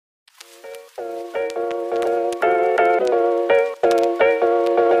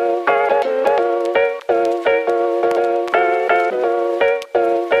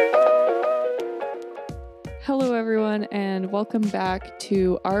welcome back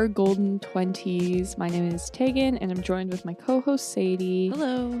to Our Golden 20s. My name is Tegan and I'm joined with my co-host Sadie.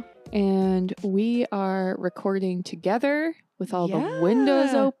 Hello. And we are recording together with all the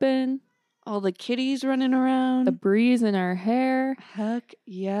windows open. All the kitties running around. The breeze in our hair. Heck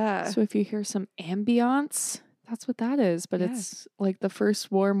yeah. So if you hear some ambiance, that's what that is. But it's like the first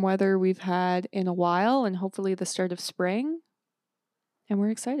warm weather we've had in a while and hopefully the start of spring. And we're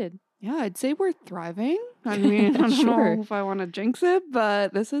excited. Yeah, I'd say we're thriving. I mean, I don't know if I want to jinx it,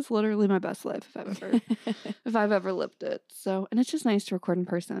 but this is literally my best life if I've ever lived it. So, and it's just nice to record in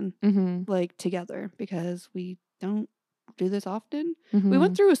person, like together, because we don't do this often. We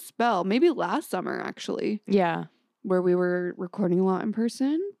went through a spell, maybe last summer actually. Yeah. Where we were recording a lot in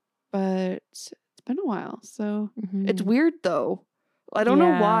person, but it's been a while. So it's weird though. I don't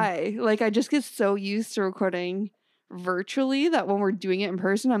know why. Like I just get so used to recording virtually that when we're doing it in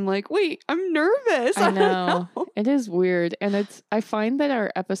person, I'm like, wait, I'm nervous. I know. It is weird. And I find that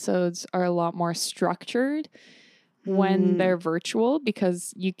our episodes are a lot more structured when they're virtual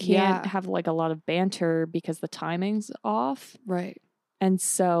because you can't have like a lot of banter because the timing's off. Right. And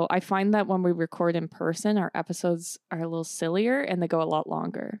so I find that when we record in person, our episodes are a little sillier and they go a lot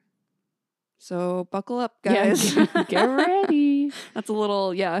longer. So buckle up, guys. Yeah, get ready. That's a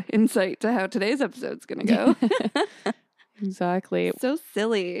little, insight to how today's episode's going to go. Exactly. So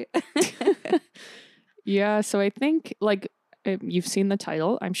silly. Yeah. So I think like you've seen the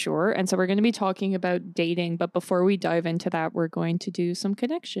title, I'm sure. And so we're going to be talking about dating. But before we dive into that, we're going to do some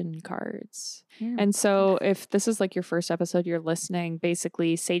connection cards. Yeah. And so if this is like your first episode you're listening,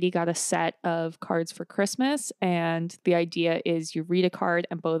 basically Sadie got a set of cards for Christmas. And the idea is you read a card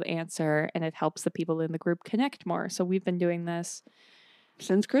and both answer and it helps the people in the group connect more. So we've been doing this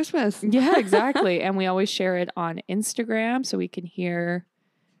since Christmas. Yeah, exactly. And we always share it on Instagram so we can hear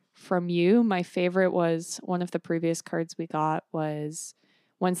from you. My favorite was one of the previous cards we got was,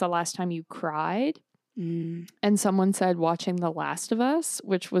 when's the last time you cried? And someone said watching The Last of Us,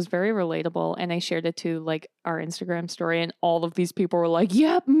 which was very relatable. And I shared it to like our Instagram story and all of these people were like,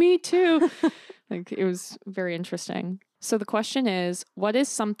 yep, me too. Like it was very interesting. So the question is, what is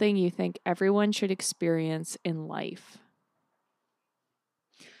something you think everyone should experience in life?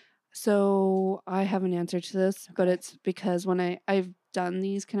 So I have an answer to this, but it's because when I've done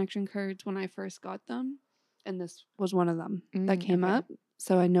these connection cards when I first got them, and this was one of them that came up.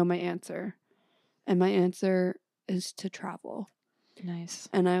 So I know my answer. And my answer is to travel. Nice.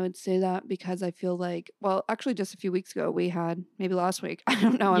 And I would say that because I feel like, well, actually just a few weeks ago we had, maybe last week, I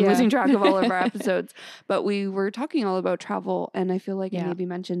don't know, I'm losing track of all of our episodes, but we were talking all about travel and I feel like I maybe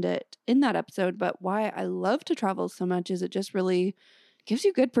mentioned it in that episode, but why I love to travel so much is it just really gives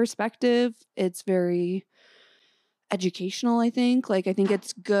you good perspective. It's very educational, I think. Like, I think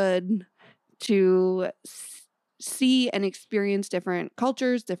it's good to see and experience different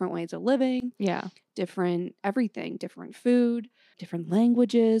cultures, different ways of living. Yeah. Different everything, different food, different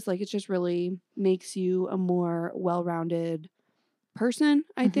languages. Like, it just really makes you a more well-rounded person,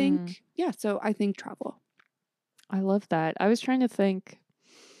 I think. Yeah, so I think travel. I love that. I was trying to think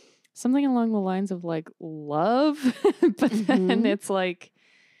something along the lines of like love, but then it's like,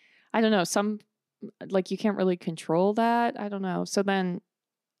 I don't know, like you can't really control that. I don't know. So then,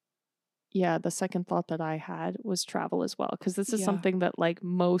 the second thought that I had was travel as well. Because this is something that like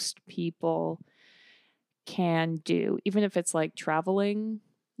most people can do, even if it's like traveling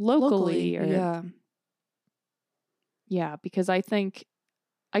locally or because I think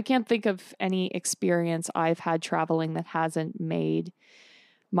I can't think of any experience I've had traveling that hasn't made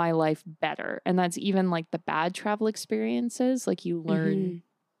my life better. And that's even like the bad travel experiences. Like you learn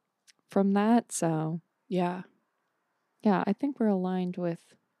from that. So I think we're aligned with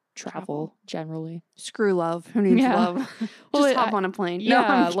travel generally. Screw love. Who needs love? Just hop on a plane. No,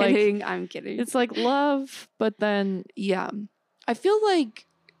 I'm kidding. I'm kidding. It's like love, but then I feel like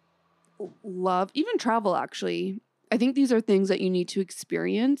love, even travel actually, I think these are things that you need to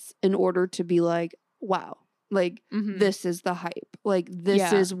experience in order to be like, wow, like this is the hype. Like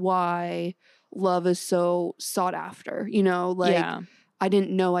this is why love is so sought after, you know, like I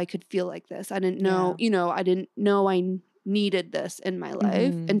didn't know I could feel like this. I didn't know, I didn't know I needed this in my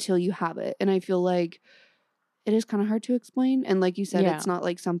life until you have it. And I feel like it is kind of hard to explain. And like you said, it's not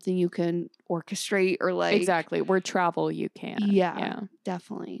like something you can orchestrate or like. Exactly. Where travel you can. Yeah,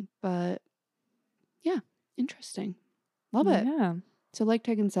 definitely. But interesting. Love it. Yeah. So like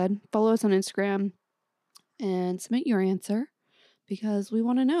Tegan said, follow us on Instagram and submit your answer because we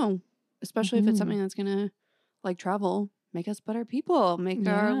want to know, especially if it's something that's going to like travel, make us better people, make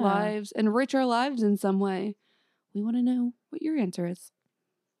our lives, enrich our lives in some way. We want to know what your answer is.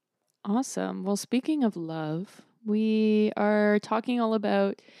 Awesome. Well, speaking of love, We are talking all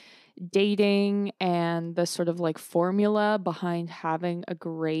about dating and the sort of like formula behind having a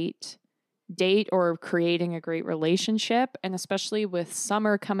great date or creating a great relationship. And especially with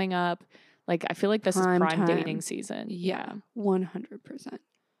summer coming up, like I feel like this is prime dating season. Yeah, 100%.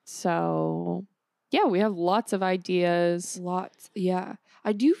 So yeah, we have lots of ideas. Lots. Yeah.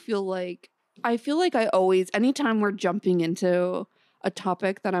 I feel like I always, anytime we're jumping into a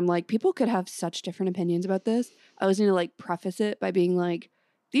topic that I'm like, people could have such different opinions about this, I always need to like preface it by being like,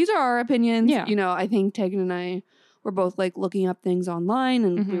 these are our opinions. Yeah. You know, I think Tegan and I were both like looking up things online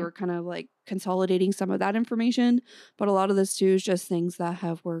and we were kind of like consolidating some of that information. But a lot of this too is just things that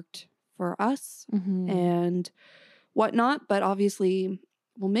have worked for us and whatnot. But obviously,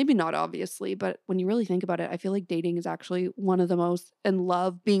 well, maybe not obviously, but when you really think about it, I feel like dating is actually one of the most,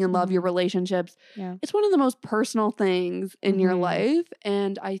 being in love, your relationships. Yeah. It's one of the most personal things in your life.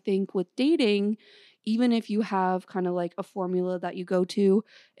 And I think with dating, even if you have kind of like a formula that you go to,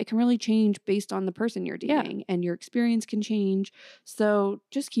 it can really change based on the person you're dating and your experience can change. So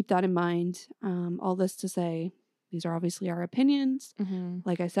just keep that in mind. All this to say, these are obviously our opinions.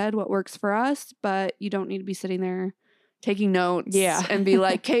 Like I said, what works for us, but you don't need to be sitting there taking notes and be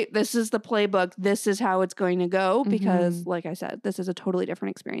like, Kate, this is the playbook. This is how it's going to go. Because like I said, this is a totally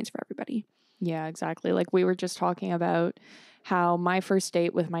different experience for everybody. Yeah, exactly. Like we were just talking about how my first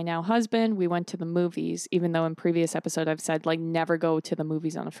date with my now husband, we went to the movies, even though in previous episode I've said like never go to the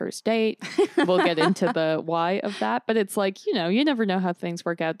movies on a first date. We'll get into the why of that. But it's like, you know, you never know how things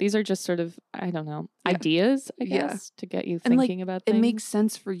work out. These are just sort of, I don't know, ideas, I guess, to get you thinking about things. It makes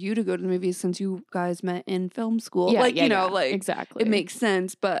sense for you to go to the movies since you guys met in film school. Yeah, like, you know, like exactly. It makes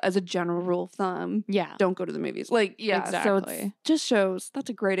sense. But as a general rule of thumb, don't go to the movies. Like, exactly. So it just shows that's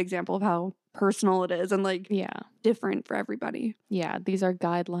a great example of how personal it is and like different for everybody. Yeah, these are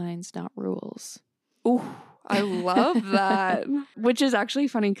guidelines, not rules. Oh, I love that. Which is actually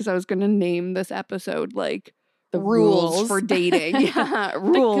funny because I was going to name this episode like the rules for dating. Yeah,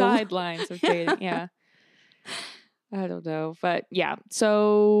 rules. The guidelines of dating. Yeah. I don't know, but yeah.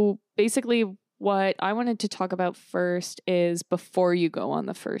 So basically what I wanted to talk about first is before you go on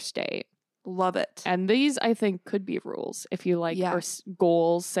the first date. Love it. And these, I think, could be rules if you like, or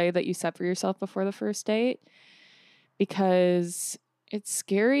goals, say, that you set for yourself before the first date. Because it's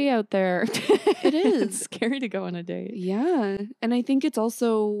scary out there. It is. It's scary to go on a date. Yeah. And I think it's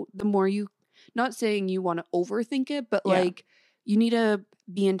also the more you, not saying you want to overthink it, but like you need to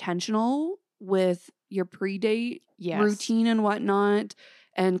be intentional with your pre-date routine and whatnot.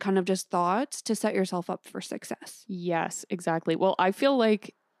 And kind of just thoughts to set yourself up for success. Yes, exactly. Well, I feel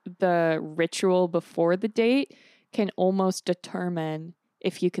like the ritual before the date can almost determine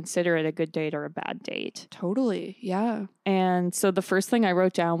if you consider it a good date or a bad date. Totally. Yeah. And so the first thing I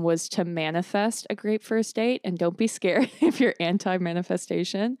wrote down was to manifest a great first date. And don't be scared if you're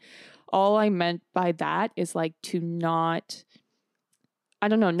anti-manifestation. All I meant by that is like to not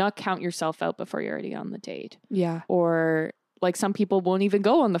count yourself out before you're already on the date. Yeah. Or like some people won't even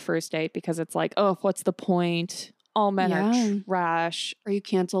go on the first date because it's like, oh, what's the point? All men are trash. Or you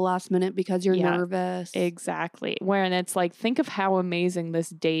cancel last minute because you're nervous. Exactly. When it's like, think of how amazing this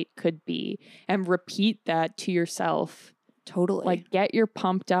date could be and repeat that to yourself. Totally. Like get your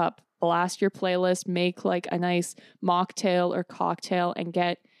pumped up, blast your playlist, make like a nice mocktail or cocktail and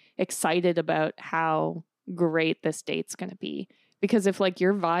get excited about how great this date's going to be. Because if like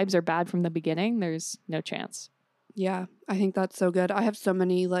your vibes are bad from the beginning, there's no chance. Yeah, I think that's so good. I have so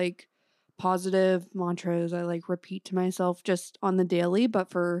many like positive mantras I like repeat to myself just on the daily,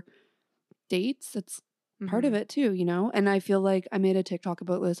 but for dates, it's part of it too, you know? And I feel like I made a TikTok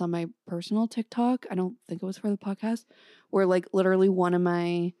about this on my personal TikTok. I don't think it was for the podcast, where like literally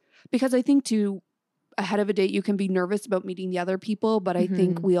because I think too, ahead of a date, you can be nervous about meeting the other people, but I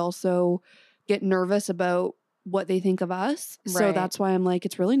think we also get nervous about what they think of us. Right. So that's why I'm like,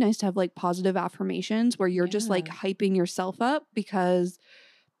 it's really nice to have like positive affirmations where you're just like hyping yourself up, because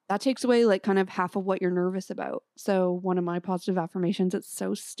that takes away like kind of half of what you're nervous about. So one of my positive affirmations, it's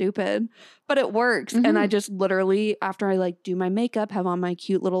so stupid, but it works. And I just literally, after I like do my makeup, have on my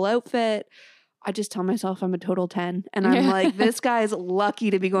cute little outfit, I just tell myself I'm a total 10. And I'm like, this guy's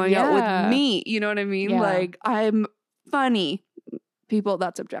lucky to be going out with me. You know what I mean? Like I'm funny. People,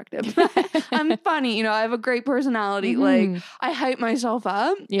 that's objective. I'm funny. You know, I have a great personality. Like I hype myself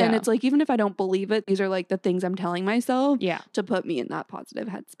up. And it's like, even if I don't believe it, these are like the things I'm telling myself to put me in that positive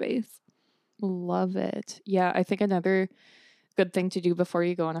headspace. Love it. Yeah. I think another good thing to do before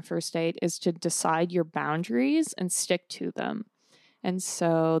you go on a first date is to decide your boundaries and stick to them. And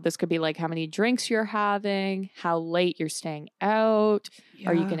so this could be like how many drinks you're having, how late you're staying out,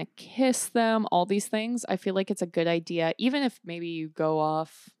 are you going to kiss them, all these things. I feel like it's a good idea, even if maybe you go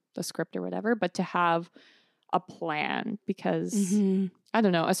off the script or whatever, but to have a plan because I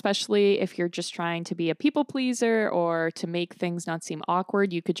don't know, especially if you're just trying to be a people pleaser or to make things not seem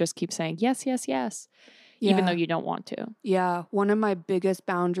awkward, you could just keep saying yes, yes, yes, even though you don't want to. Yeah. One of my biggest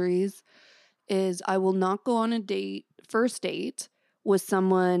boundaries is I will not go on a first date with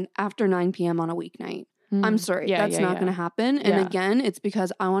someone after 9 p.m. on a weeknight. I'm sorry. That's not going to happen. And again, it's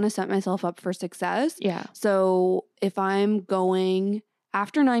because I want to set myself up for success. Yeah. So if I'm going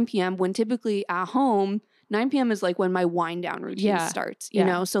after 9 p.m., when typically at home, 9 p.m. is like when my wind down routine starts, you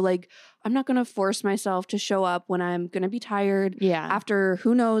know? So like, I'm not going to force myself to show up when I'm going to be tired. Yeah. After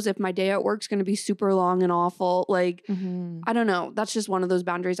who knows if my day at work's going to be super long and awful. Like, I don't know. That's just one of those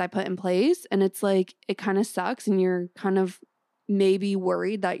boundaries I put in place. And it's like, it kind of sucks. And you're kind of maybe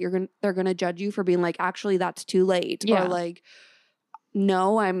worried that they're going to judge you for being like, actually, that's too late. Or like,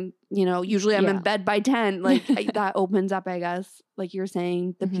 no, I'm, usually I'm in bed by 10. Like that opens up, I guess, like you're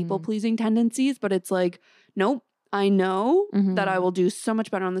saying, the people pleasing tendencies. But it's like, nope, I know that I will do so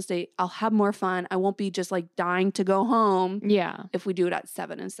much better on this date. I'll have more fun. I won't be just like dying to go home. Yeah. If we do it at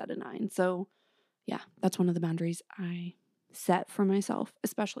 7 instead of 9. So yeah, that's one of the boundaries I set for myself,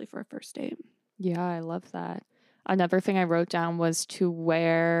 especially for a first date. Yeah, I love that. Another thing I wrote down was to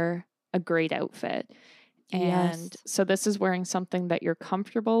wear a great outfit. And so this is wearing something that you're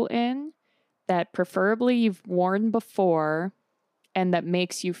comfortable in, that preferably you've worn before, and that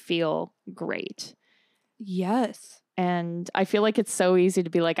makes you feel great. Yes. And I feel like it's so easy to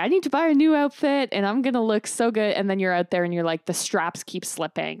be like, I need to buy a new outfit and I'm going to look so good. And then you're out there and you're like, the straps keep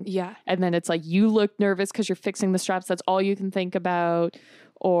slipping. Yeah. And then it's like, you look nervous because you're fixing the straps. That's all you can think about.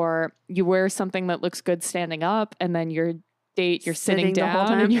 Or you wear something that looks good standing up and then your date, you're sitting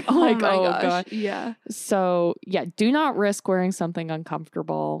down and you're like, oh God. Yeah. So yeah, do not risk wearing something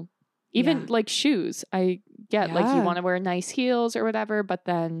uncomfortable. Even like shoes. I get like you want to wear nice heels or whatever, but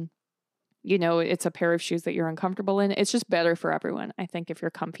then it's a pair of shoes that you're uncomfortable in. It's just better for everyone, I think, if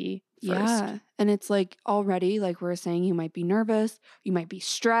you're comfy first. Yeah. And it's like already, like we were saying, you might be nervous, you might be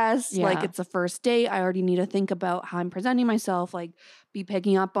stressed. Yeah. Like it's a first date. I already need to think about how I'm presenting myself, like be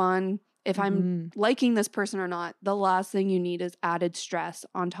picking up on if I'm liking this person or not. The last thing you need is added stress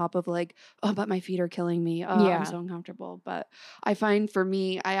on top of like, oh, but my feet are killing me. Oh, I'm so uncomfortable. But I find for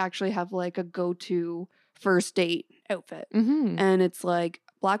me, I actually have like a go-to first date outfit. And it's like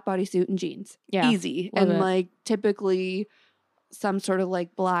black bodysuit and jeans. Easy. And like typically some sort of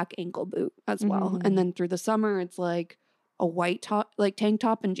like black ankle boot as well. And then through the summer, it's like a white top, like tank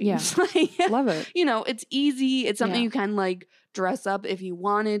top and jeans. Love it. It's easy. It's something you can like dress up if you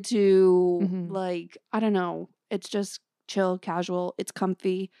wanted to. Like, I don't know. It's just chill, casual. It's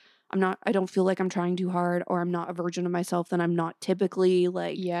comfy. I don't feel like I'm trying too hard or I'm not a version of myself that I'm not typically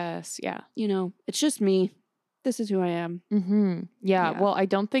like. Yes. Yeah. It's just me. This is who I am. Yeah. Well, I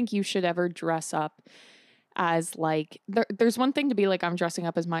don't think you should ever dress up as like, there's one thing to be like, I'm dressing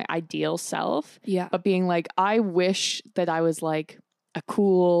up as my ideal self. Yeah. But being like, I wish that I was like a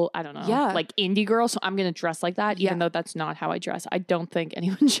cool, I don't know, like indie girl. So I'm going to dress like that, even though that's not how I dress. I don't think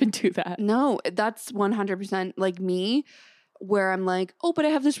anyone should do that. No, that's 100% like me. Where I'm like, oh, but I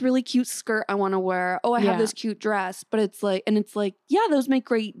have this really cute skirt I want to wear. Oh, I have this cute dress. But it's like, yeah, those make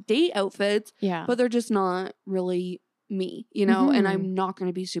great date outfits. Yeah. But they're just not really me, and I'm not going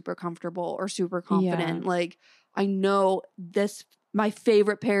to be super comfortable or super confident. Like, I know my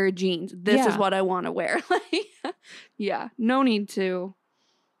favorite pair of jeans. This is what I want to wear. Like, no need to,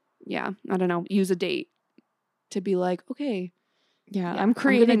 I don't know, use a date to be like, okay. Yeah, I'm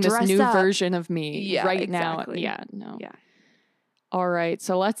creating this new version of me right now. Yeah, no. Yeah. All right.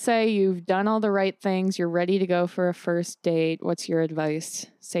 So let's say you've done all the right things. You're ready to go for a first date. What's your advice,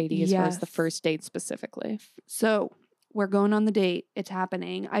 Sadie, as far as the first date specifically? So we're going on the date. It's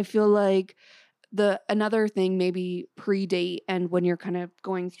happening. I feel like another thing maybe pre-date and when you're kind of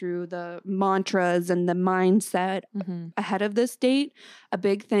going through the mantras and the mindset ahead of this date, a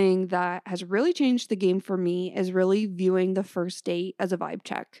big thing that has really changed the game for me is really viewing the first date as a vibe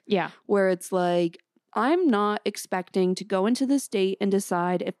check. Yeah. Where it's like, I'm not expecting to go into this date and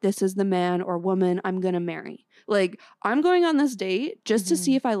decide if this is the man or woman I'm going to marry. Like, I'm going on this date just to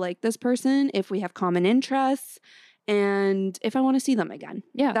see if I like this person, if we have common interests, and if I want to see them again.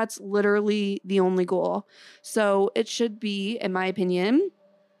 Yeah. That's literally the only goal. So it should be, in my opinion,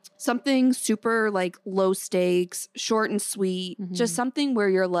 something super like low stakes, short and sweet, just something where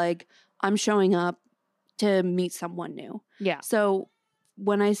you're like, I'm showing up to meet someone new. Yeah. So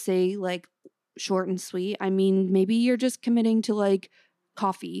when I say like short and sweet, I mean, maybe you're just committing to like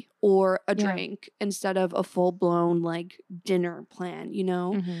coffee or a drink instead of a full-blown like dinner plan, you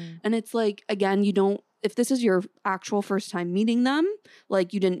know? Mm-hmm. And it's like, again, if this is your actual first time meeting them,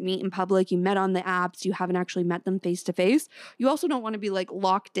 like you didn't meet in public, you met on the apps, you haven't actually met them face to face, you also don't want to be like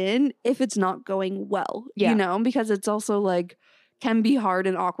locked in if it's not going well, you know, because it's also like can be hard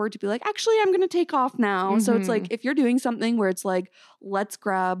and awkward to be like, actually, I'm going to take off now. So it's like, if you're doing something where it's like, let's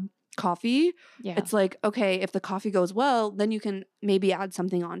grab coffee, it's like, okay, if the coffee goes well, then you can maybe add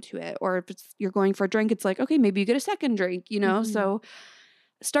something onto it. Or if you're going for a drink, it's like, okay, maybe you get a second drink, you know? So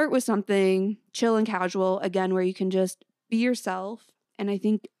start with something chill and casual, again, where you can just be yourself. And I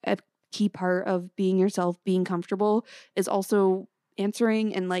think a key part of being yourself, being comfortable, is also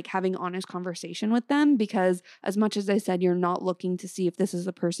answering and like having honest conversation with them, because as much as I said, you're not looking to see if this is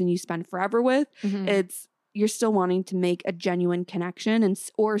the person you spend forever with, you're still wanting to make a genuine connection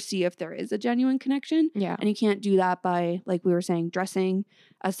or see if there is a genuine connection. And you can't do that by, like we were saying, dressing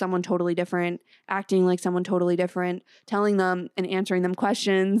as someone totally different, acting like someone totally different, telling them and answering them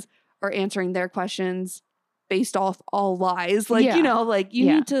questions or answering their questions based off all lies. Like, you know, like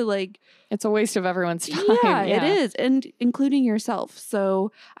you need to like... It's a waste of everyone's time. Yeah, it is. And including yourself.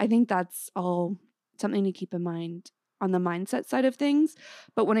 So I think that's all something to keep in mind on the mindset side of things.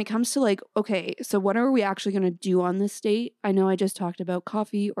 But when it comes to like, okay, so what are we actually going to do on this date? I know I just talked about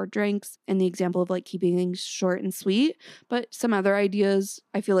coffee or drinks and the example of like keeping things short and sweet, but some other ideas,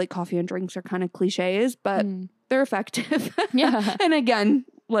 I feel like coffee and drinks are kind of cliches, but they're effective. And again,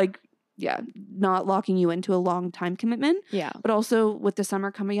 like, not locking you into a long time commitment. But also with the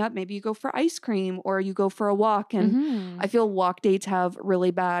summer coming up, maybe you go for ice cream or you go for a walk. And I feel walk dates have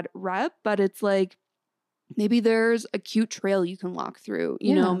really bad rep, but it's like, maybe there's a cute trail you can walk through.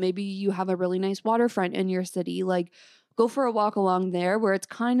 You know, maybe you have a really nice waterfront in your city. Like, go for a walk along there where it's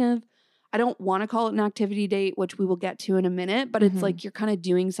kind of, I don't want to call it an activity date, which we will get to in a minute, but it's like you're kind of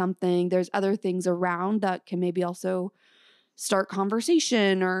doing something. There's other things around that can maybe also start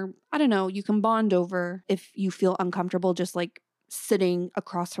conversation, or I don't know, you can bond over if you feel uncomfortable just like sitting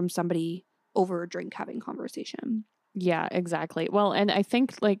across from somebody over a drink having conversation. Yeah, exactly. Well, and I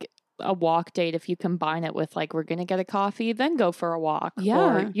think like a walk date, if you combine it with like, we're going to get a coffee, then go for a walk.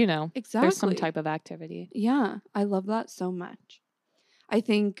 Or, you know, there's some type of activity. Yeah, I love that so much. I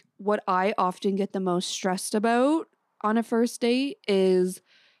think what I often get the most stressed about on a first date is,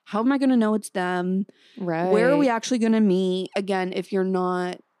 how am I going to know it's them? Where are we actually going to meet? Again, if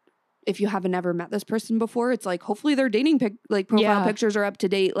you haven't ever met this person before, it's like, hopefully their dating profile pictures are up to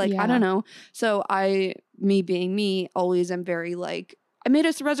date. Like, I don't know. So me being me, always am very like, I made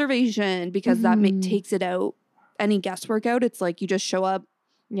us a reservation, because that takes it out, any guesswork out. It's like, you just show up,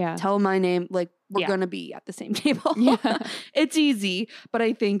 tell my name, like we're going to be at the same table. It's easy. But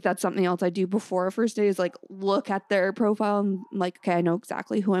I think that's something else I do before a first date, is like look at their profile and like, okay, I know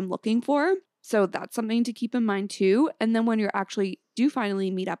exactly who I'm looking for. So that's something to keep in mind too. And then when you're actually do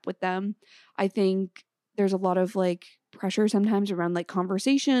finally meet up with them, I think there's a lot of like pressure sometimes around like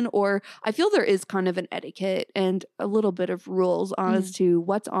conversation, or I feel there is kind of an etiquette and a little bit of rules as to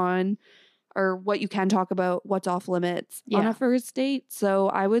what's on or what you can talk about, what's off limits on a first date. So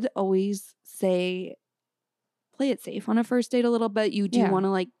I would always say, play it safe on a first date a little bit. You do want to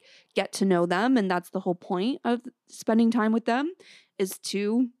like get to know them. And that's the whole point of spending time with them, is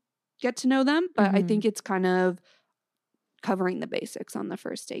to get to know them. But I think it's kind of covering the basics on the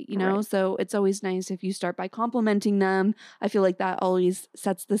first date, you know? So it's always nice if you start by complimenting them. I feel like that always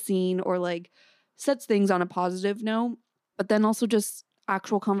sets the scene, or like sets things on a positive note. But then also just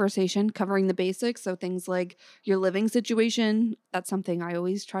actual conversation, covering the basics. So things like your living situation, that's something I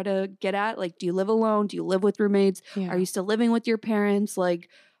always try to get at. Like, do you live alone? Do you live with roommates? Are you still living with your parents? Like,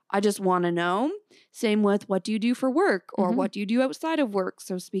 I just want to know. Same with, what do you do for work, or what do you do outside of work?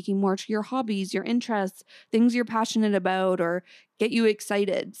 So speaking more to your hobbies, your interests, things you're passionate about or get you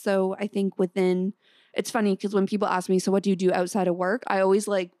excited. So I think it's funny because when people ask me, so what do you do outside of work? I always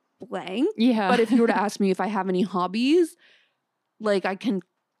like blank. But if you were to ask me if I have any hobbies, like I can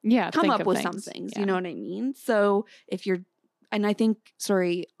come up with some things, you know what I mean? So and I think,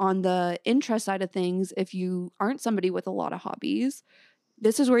 on the interest side of things, if you aren't somebody with a lot of hobbies,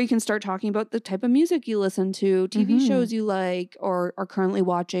 this is where you can start talking about the type of music you listen to, TV shows you like, or are currently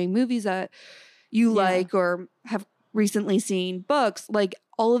watching, movies that you like, or have recently seen, books. Like,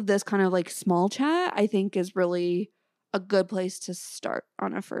 all of this kind of like small chat, I think is really a good place to start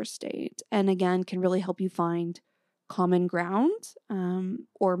on a first date. And again, can really help you find common ground,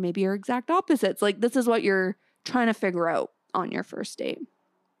 or maybe your exact opposites. Like, this is what you're trying to figure out on your first date.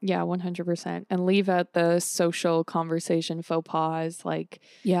 Yeah, 100%. And leave out the social conversation faux pas. Like,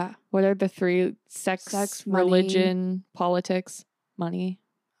 Yeah. what are the three? Sex, Money. religion, politics, money.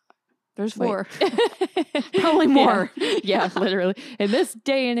 There's Wait. 4. Probably more. Yeah, literally. In this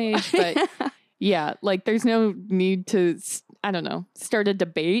day and age. But yeah, like there's no need to, I don't know, start a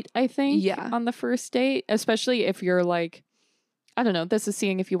debate, I think, on the first date. Especially if you're like, I don't know, this is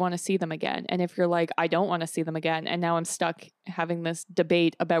seeing if you want to see them again. And if you're like, I don't want to see them again, and now I'm stuck having this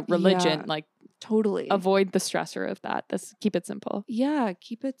debate about religion, like totally avoid the stressor of that. Keep it simple. Yeah,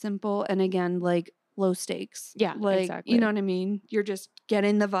 keep it simple. And again, like low stakes. Yeah, like, exactly. You know what I mean? You're just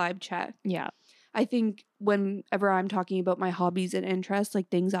getting the vibe check. Yeah. I think whenever I'm talking about my hobbies and interests, like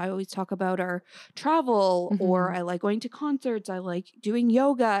things I always talk about are travel, or I like going to concerts, I like doing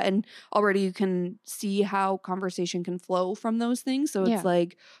yoga, and already you can see how conversation can flow from those things. So it's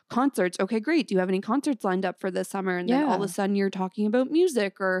like concerts. Okay, great. Do you have any concerts lined up for this summer? And then all of a sudden you're talking about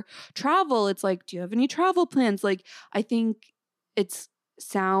music or travel. It's like, do you have any travel plans? Like, I think it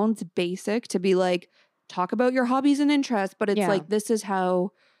sounds basic to be like, talk about your hobbies and interests, but it's like, this is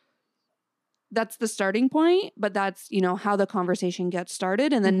how... That's the starting point, but that's, how the conversation gets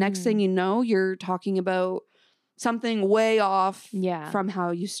started. And then next thing you know, you're talking about something way off from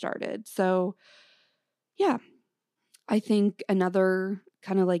how you started. So, yeah, I think another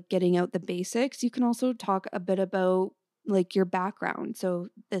kind of like getting out the basics, you can also talk a bit about like your background. So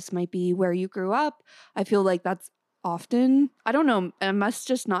this might be where you grew up. I feel like that's often, I don't know, I must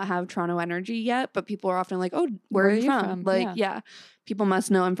just not have Toronto energy yet, but people are often like, oh, where are you from? Like, people must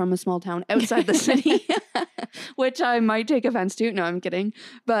know I'm from a small town outside the city, which I might take offense to. No, I'm kidding.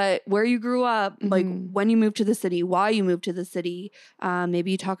 But where you grew up, like when you moved to the city, why you moved to the city. Maybe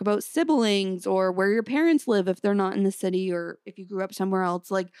you talk about siblings or where your parents live if they're not in the city, or if you grew up somewhere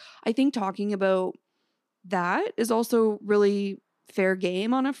else. Like, I think talking about that is also really fair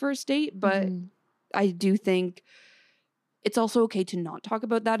game on a first date. But I do think it's also okay to not talk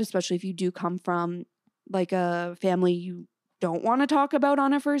about that, especially if you do come from like a family you don't want to talk about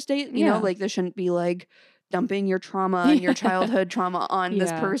on a first date. You know, like this shouldn't be like dumping your trauma and your childhood trauma on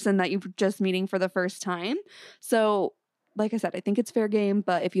this person that you're just meeting for the first time. So, like I said, I think it's fair game,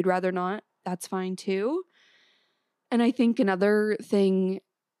 but if you'd rather not, that's fine too. And I think another thing,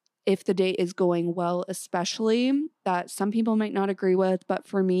 if the date is going well, especially, that some people might not agree with, but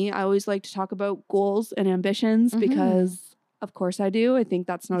for me, I always like to talk about goals and ambitions because of course I do. I think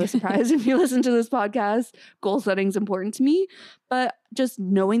that's not a surprise if you listen to this podcast. Goal setting is important to me, but just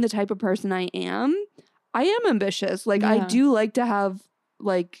knowing the type of person I am ambitious. Like I do like to have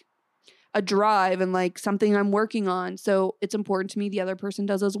like a drive and like something I'm working on. So it's important to me the other person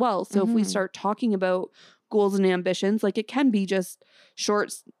does as well. So if we start talking about goals and ambitions, like it can be just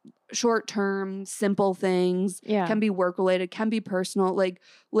short term, simple things, can be work related, can be personal, like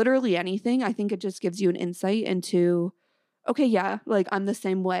literally anything. I think it just gives you an insight into, okay, like I'm the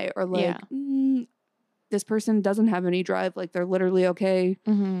same way, or like this person doesn't have any drive, like they're literally okay.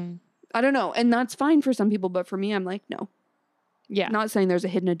 I don't know. And that's fine for some people, but for me, I'm like, no. Yeah. Not saying there's a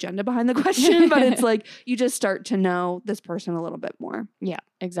hidden agenda behind the question, but it's like you just start to know this person a little bit more. Yeah,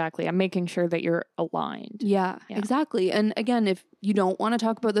 exactly. I'm making sure that you're aligned. Yeah, exactly. And again, if you don't want to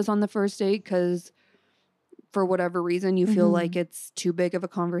talk about this on the first date because for whatever reason you feel like it's too big of a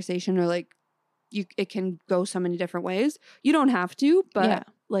conversation, or like it can go so many different ways, you don't have to. But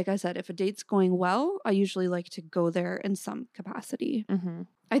like I said, if a date's going well, I usually like to go there in some capacity.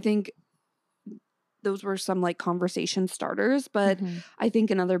 I think those were some like conversation starters, but I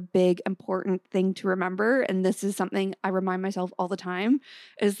think another big important thing to remember, and this is something I remind myself all the time,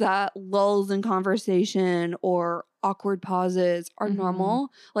 is that lulls in conversation or awkward pauses are normal.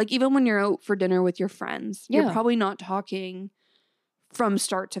 Like even when you're out for dinner with your friends, you're probably not talking from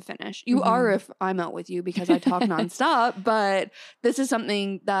start to finish. You are if I'm out with you because I talk nonstop, but this is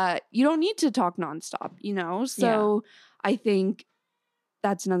something that you don't need to talk nonstop, you know? So I think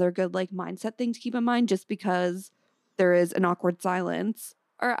that's another good like mindset thing to keep in mind. Just because there is an awkward silence,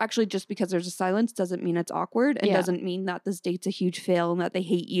 or actually just because there's a silence doesn't mean it's awkward. It doesn't mean that this date's a huge fail and that they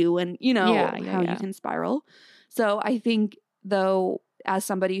hate you and you know how you can spiral. So I think though, as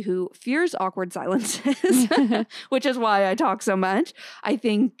somebody who fears awkward silences, which is why I talk so much, I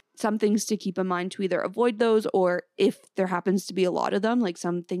think some things to keep in mind to either avoid those, or if there happens to be a lot of them, like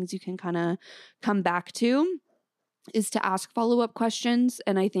some things you can kind of come back to, is to ask follow-up questions.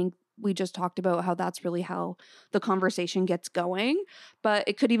 And I think we just talked about how that's really how the conversation gets going. But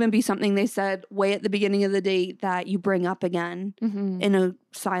it could even be something they said way at the beginning of the date that you bring up again in a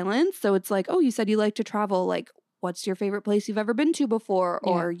silence. So it's like, oh, you said you like to travel. Like, what's your favorite place you've ever been to before?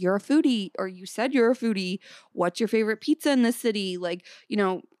 Or you're a foodie, or you said you're a foodie. What's your favorite pizza in the city? Like, you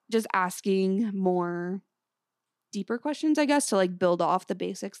know, just asking more deeper questions, I guess, to like build off the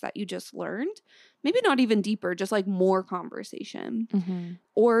basics that you just learned. Maybe not even deeper, just like more conversation. Mm-hmm.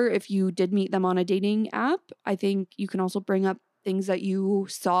 Or if you did meet them on a dating app, I think you can also bring up things that you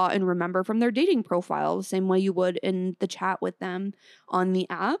saw and remember from their dating profile the same way you would in the chat with them on the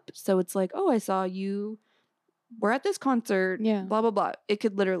app. So it's like, oh, I saw you were at this concert, Yeah. blah, blah, blah. It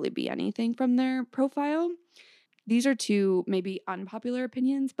could literally be anything from their profile. These are two maybe unpopular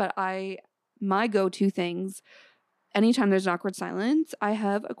opinions, but my go-to things, anytime there's an awkward silence, I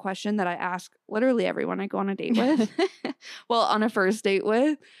have a question that I ask literally everyone I go on a date with. Well, on a first date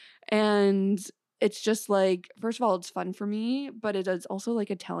with. And it's just like, first of all, it's fun for me, but it is also like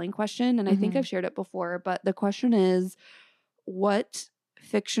a telling question. And I think I've shared it before, but the question is, what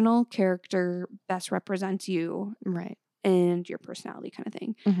fictional character best represents you? Right. And your personality kind of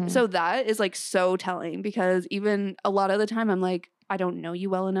thing. Mm-hmm. So that is like so telling, because even a lot of the time I'm like, I don't know you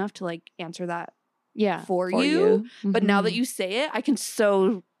well enough to like answer that for you. Mm-hmm. But now that you say it, I can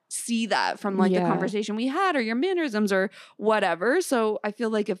so see that from like the conversation we had or your mannerisms or whatever. So I feel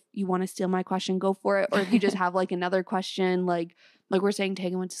like if you want to steal my question, go for it. Or if you just have like another question, like we're saying,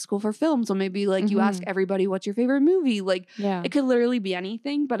 Tegan went to school for film. So maybe like you ask everybody, what's your favorite movie? Like it could literally be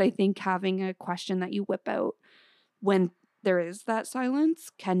anything. But I think having a question that you whip out when there is that silence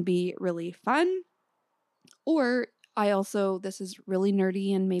can be really fun. Or I also, this is really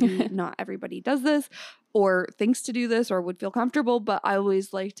nerdy and maybe not everybody does this or thinks to do this or would feel comfortable, but I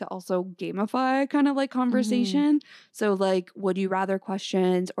always like to also gamify kind of like conversation. So like, would you rather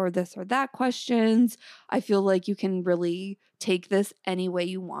questions or this or that questions? I feel like you can really take this any way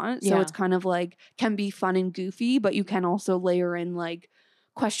you want. So it's kind of like, can be fun and goofy, but you can also layer in like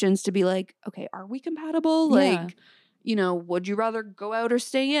questions to be like, okay, are we compatible? Like, you know, would you rather go out or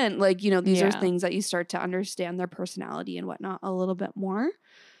stay in? Like, you know, these are things that you start to understand their personality and whatnot a little bit more.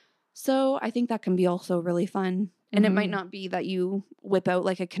 So I think that can be also really fun. And it might not be that you whip out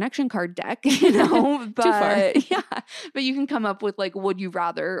like a connection card deck, you know, but too far. But you can come up with like, would you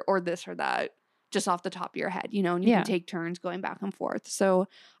rather or this or that just off the top of your head, you know, and you can take turns going back and forth. So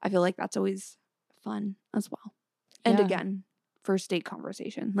I feel like that's always fun as well. And again, first date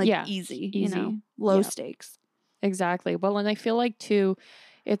conversation, like easy, you know, low stakes. Exactly. Well, and I feel like too,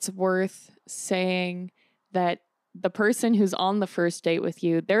 it's worth saying that the person who's on the first date with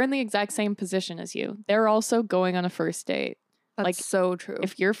you, they're in the exact same position as you. They're also going on a first date. That's like so true.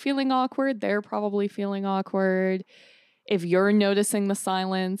 If you're feeling awkward, they're probably feeling awkward. If you're noticing the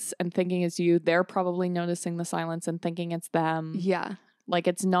silence and thinking it's you, they're probably noticing the silence and thinking it's them. Yeah. Like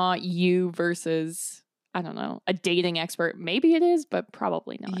it's not you versus, I don't know, a dating expert. Maybe it is, but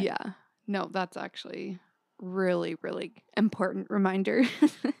probably not. Yeah. No, that's actually really, really important reminder.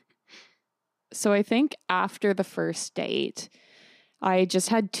 So I think after the first date, I just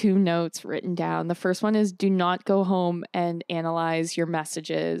had 2 notes written down. The first one is, do not go home and analyze your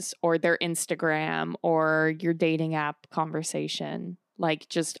messages or their Instagram or your dating app conversation. Like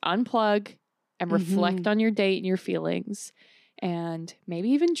just unplug and reflect on your date and your feelings, and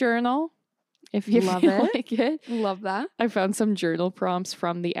maybe even journal if you love feel it. like it. Love that. I found some journal prompts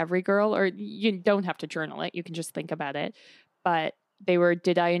from the Every Girl, or you don't have to journal it. You can just think about it. But they were,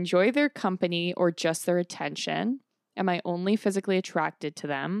 did I enjoy their company or just their attention? Am I only physically attracted to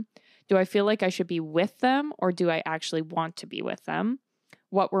them? Do I feel like I should be with them, or do I actually want to be with them?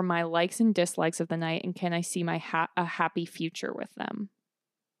 What were my likes and dislikes of the night, and can I see my a happy future with them?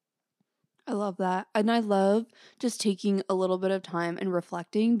 I love that. And I love just taking a little bit of time and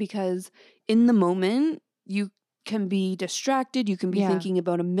reflecting, because in the moment you can be distracted. You can be thinking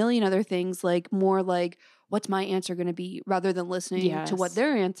about a million other things, like more like, what's my answer going to be, rather than listening to what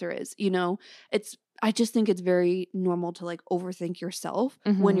their answer is. You know, I just think it's very normal to like overthink yourself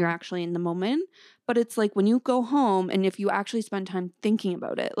when you're actually in the moment. But it's like when you go home and if you actually spend time thinking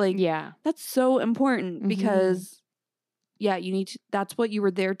about it, like, that's so important, because you need to, that's what you were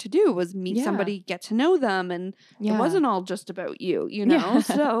there to do, was meet somebody, get to know them. And it wasn't all just about you, you know?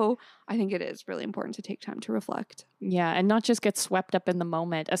 So I think it is really important to take time to reflect. Yeah. And not just get swept up in the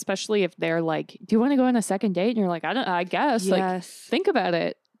moment, especially if they're like, do you want to go on a second date? And you're like, I guess. Like, think about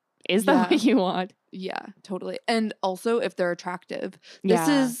it. Is that what you want? Yeah, totally. And also if they're attractive, this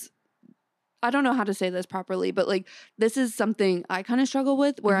is, I don't know how to say this properly, but like, this is something I kind of struggle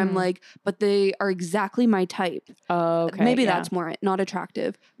with, where I'm like, but they are exactly my type. Oh, okay. Maybe that's more not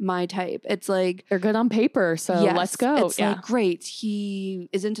attractive, my type. It's like, they're good on paper, so let's go. It's like, great, he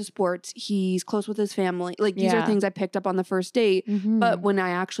is into sports, he's close with his family. Like, these are things I picked up on the first date. But when I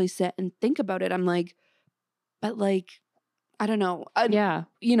actually sit and think about it, I'm like, but like, I don't know. Yeah.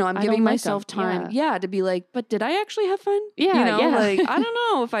 You know, I'm I giving don't like myself them. time. Yeah. To be like, but did I actually have fun? Yeah, You know, yeah. like, I don't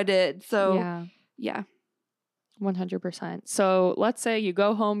know if I did. So yeah. 100%. So let's say you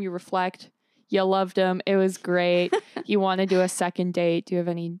go home, you reflect, you loved him, it was great. You want to do a second date. Do you have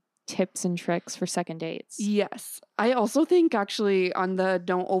any tips and tricks for second dates? Yes. I also think actually on the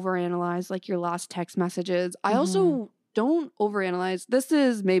don't overanalyze like your last text messages. I also don't overanalyze. This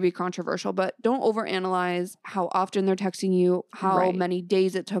is maybe controversial, but don't overanalyze how often they're texting you, how many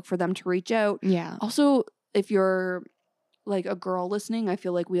days it took for them to reach out. Yeah. Also, if you're like a girl listening, I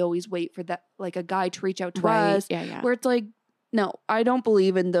feel like we always wait for that, like a guy to reach out to us. Yeah, yeah. Where it's like, no, I don't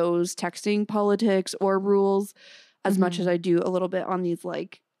believe in those texting politics or rules as much as I do a little bit on these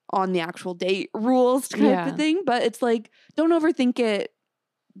like on the actual date rules type of thing. But it's like, don't overthink it.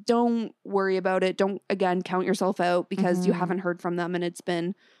 Don't worry about it. Don't, again, count yourself out because you haven't heard from them and it's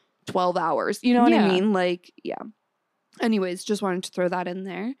been 12 hours. You know what I mean? Like, yeah. Anyways, just wanted to throw that in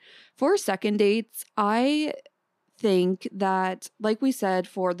there. For second dates, I think that, like we said,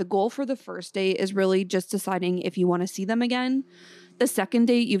 for the goal for the first date is really just deciding if you want to see them again. The second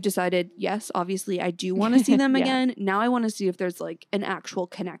date, you've decided, yes, obviously I do want to see them again. Now I want to see if there's like an actual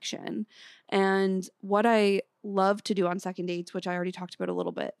connection. And what I love to do on second dates, which I already talked about a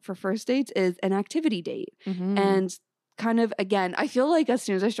little bit for first dates, is an activity date. And kind of, again, I feel like as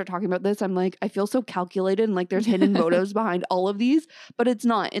soon as I start talking about this, I'm like, I feel so calculated and like there's hidden motives behind all of these, but it's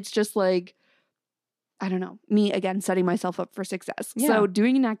not. It's just like, I don't know, me again, setting myself up for success. So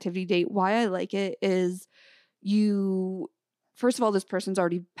doing an activity date, why I like it is first of all, this person's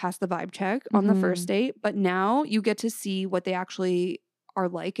already passed the vibe check on the first date, but now you get to see what they actually are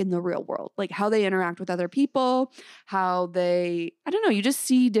like in the real world, like how they interact with other people, how they, I don't know, you just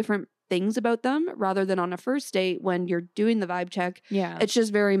see different things about them rather than on a first date when you're doing the vibe check. Yeah. It's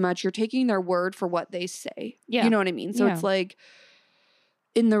just very much you're taking their word for what they say. Yeah. You know what I mean? So it's like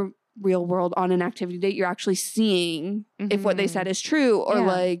in the real world on an activity date, you're actually seeing if what they said is true or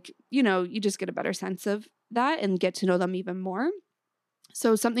like, you know, you just get a better sense of that and get to know them even more.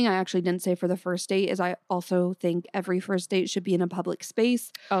 So something I actually didn't say for the first date is I also think every first date should be in a public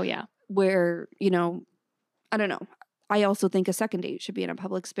space. Oh, yeah. Where, you know, I don't know. I also think a second date should be in a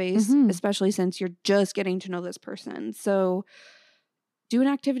public space, especially since you're just getting to know this person. So do an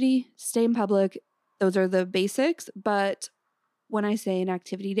activity, stay in public. Those are the basics. But when I say an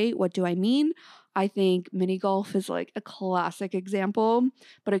activity date, what do I mean? I think mini golf is like a classic example,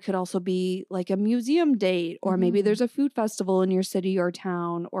 but it could also be like a museum date, or maybe there's a food festival in your city or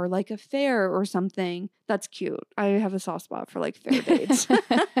town, or like a fair or something. That's cute. I have a soft spot for like fair dates.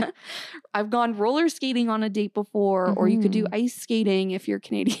 I've gone roller skating on a date before, or you could do ice skating if you're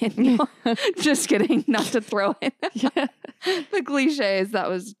Canadian. Just kidding. Not to throw in the cliches. That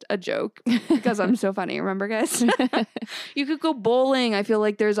was a joke because I'm so funny. Remember, guys? You could go bowling. I feel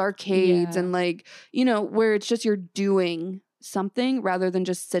like there's arcades and like, you know, where it's just you're doing something rather than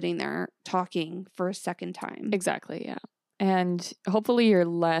just sitting there talking for a second time. Exactly. Yeah. And hopefully you're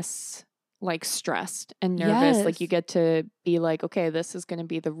less like stressed and nervous. Like you get to be like, okay, this is going to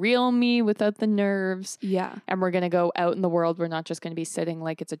be the real me without the nerves. Yeah. And we're going to go out in the world. We're not just going to be sitting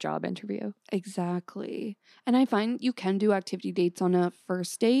like it's a job interview. Exactly. And I find you can do activity dates on a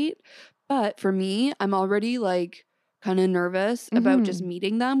first date. But for me, I'm already like kind of nervous about just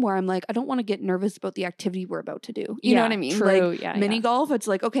meeting them, where I'm like, I don't want to get nervous about the activity we're about to do. You know what I mean? True. Like mini golf, it's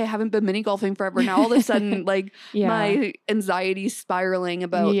like, okay, I haven't been mini golfing forever. Now all of a sudden, like my anxiety spiraling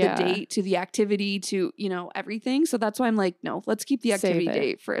about the date to the activity to, you know, everything. So that's why I'm like, no, let's keep the activity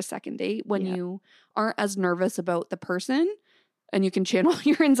date for a second date when you aren't as nervous about the person and you can channel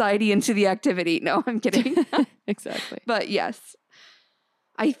your anxiety into the activity. No, I'm kidding. Exactly. But yes.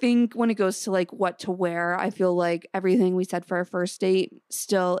 I think when it goes to like what to wear, I feel like everything we said for our first date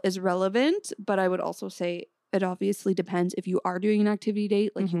still is relevant. But I would also say it obviously depends if you are doing an activity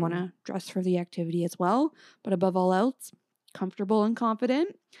date, like you want to dress for the activity as well. But above all else, comfortable and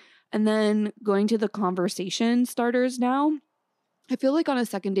confident. And then going to the conversation starters now, I feel like on a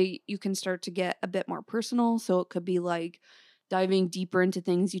second date, you can start to get a bit more personal. So it could be like diving deeper into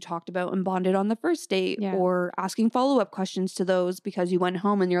things you talked about and bonded on the first date, or asking follow-up questions to those because you went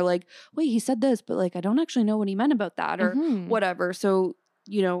home and you're like, wait, he said this, but like, I don't actually know what he meant about that or whatever. So,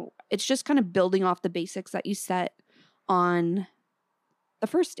 you know, it's just kind of building off the basics that you set on the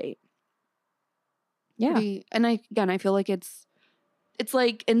first date. Yeah. And I feel like it's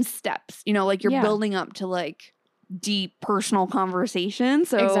like in steps, you know, like you're building up to like deep personal conversation.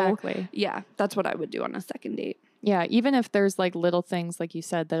 So exactly. Yeah, that's what I would do on a second date. Yeah, even if there's like little things, like you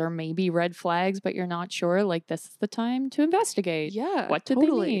said, that are maybe red flags, but you're not sure, like this is the time to investigate. Yeah, what did they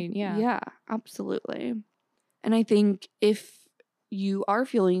mean? Yeah, absolutely. And I think if you are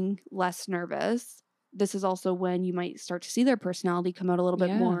feeling less nervous, this is also when you might start to see their personality come out a little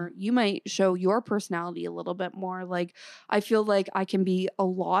bit more. You might show your personality a little bit more. Like, I feel like I can be a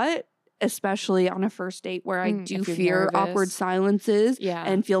lot, especially on a first date where I do fear awkward silences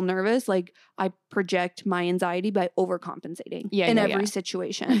and feel nervous. Like, I project my anxiety by overcompensating in every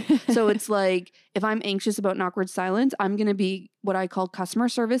situation. So it's like, if I'm anxious about an awkward silence, I'm going to be what I call customer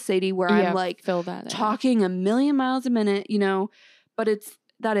service Sadie, where I'm like talking a million miles a minute, you know, but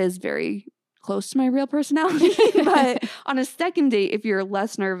that is very close to my real personality. But on a second date, if you're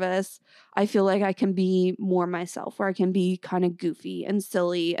less nervous, I feel like I can be more myself, where I can be kind of goofy and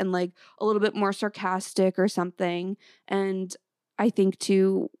silly and like a little bit more sarcastic or something. And I think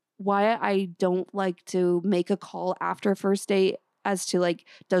too, why I don't like to make a call after a first date as to like,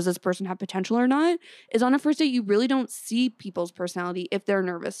 does this person have potential or not, is on a first date, you really don't see people's personality if they're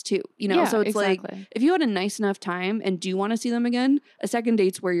nervous too, you know? So it's like, if you had a nice enough time and do want to see them again, a second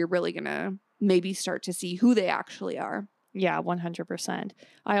date's where you're really going to maybe start to see who they actually are. Yeah, 100%.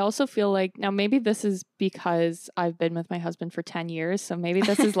 I also feel like, now maybe this is because I've been with my husband for 10 years, so maybe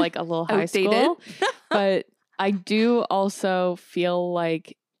this is like a little high school, but I do also feel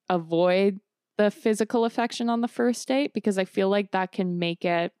like avoid the physical affection on the first date, because I feel like that can make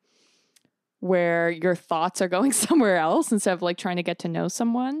it where your thoughts are going somewhere else instead of like trying to get to know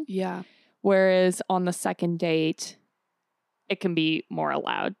someone. Yeah. Whereas on the second date, it can be more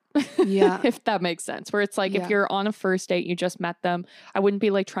allowed. Yeah. If that makes sense. Where it's like, if you're on a first date, you just met them, I wouldn't be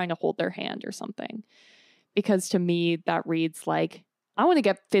like trying to hold their hand or something. Because to me, that reads like, I want to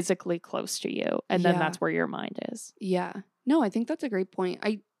get physically close to you. And then that's where your mind is. Yeah. No, I think that's a great point.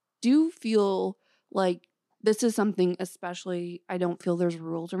 I do feel like this is something, especially, I don't feel there's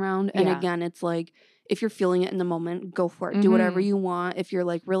rules around. And again, it's like, if you're feeling it in the moment, go for it. Do whatever you want. If you're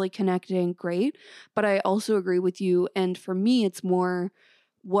like really connecting, great. But I also agree with you. And for me, it's more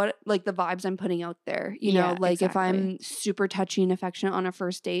what, like, the vibes I'm putting out there, you know, like if I'm super touchy and affectionate on a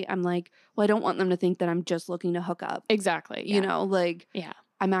first date, I'm like, well, I don't want them to think that I'm just looking to hook up. Exactly. You know, like,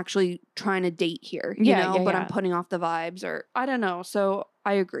 I'm actually trying to date here, you know, but I'm putting off the vibes, or I don't know. So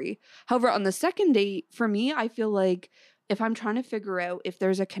I agree. However, on the second date, for me, I feel like if I'm trying to figure out if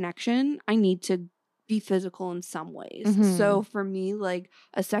there's a connection, I need to be physical in some ways. So for me, like,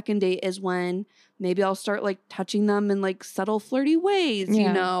 a second date is when maybe I'll start like touching them in like subtle flirty ways,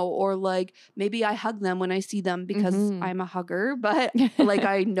 you know, or like maybe I hug them when I see them because I'm a hugger, but like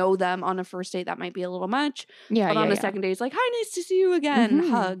I know them on a first date, that might be a little much. But on a second date, it's like, hi, nice to see you again.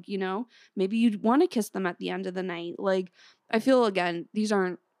 Hug, you know, maybe you'd want to kiss them at the end of the night. Like, I feel, again,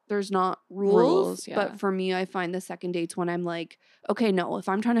 there's not rules, but for me, I find the second dates when I'm like, okay, no, if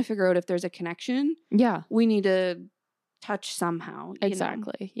I'm trying to figure out if there's a connection, we need to touch somehow.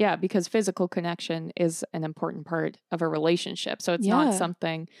 Exactly. You know? Yeah, because physical connection is an important part of a relationship. So it's not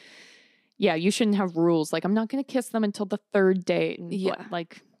something, you shouldn't have rules. Like, I'm not going to kiss them until the third date. And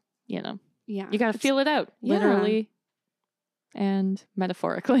like, you know, you got to feel it out, literally and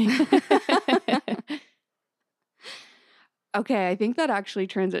metaphorically. Okay, I think that actually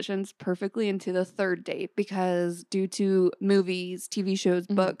transitions perfectly into the third date, because due to movies, TV shows,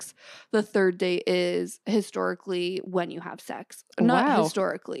 books, the third date is historically when you have sex. Not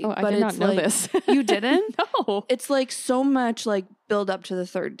historically, but I did not know this. You didn't? No. It's like so much like build up to the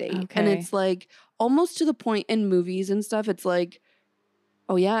third date. Okay. And it's like almost to the point in movies and stuff, it's like,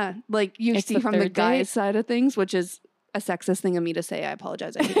 oh yeah, like you see from the guy's side of things, which is a sexist thing of me to say. I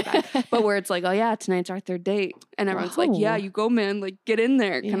apologize. I take it back. But where it's like, oh yeah, tonight's our third date. And everyone's like, yeah, you go, man. Like, get in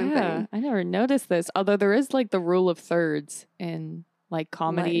there kind of thing. I never noticed this. Although there is like the rule of thirds in like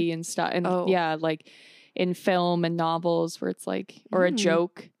comedy and stuff. And like in film and novels where it's like, or a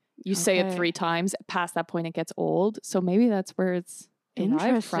joke, you say it 3 times. Past that point, it gets old. So maybe that's where it's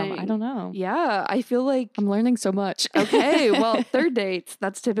derived from. I don't know. Yeah, I feel like I'm learning so much. Okay, well, third dates,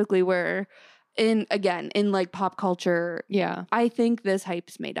 that's typically where in like pop culture, I think this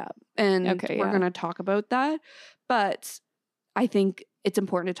hype's made up, and we're going to talk about that. But I think it's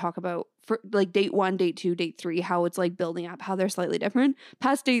important to talk about, for like date 1, date 2, date 3, how it's like building up, how they're slightly different.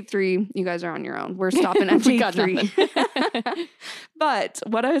 Past date 3, you guys are on your own. We're stopping at date 3. But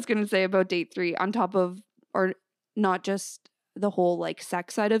what I was going to say about date 3, on top of, or not just the whole like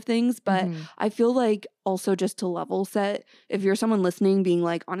sex side of things, but I feel like also just to level set, if you're someone listening being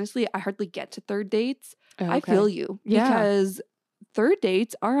like, honestly, I hardly get to third dates, I feel you, because third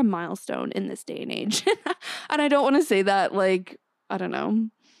dates are a milestone in this day and age. And I don't want to say that like, I don't know,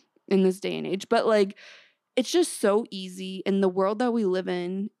 in this day and age, but like, it's just so easy in the world that we live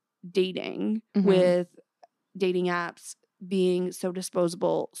in, dating with dating apps, being so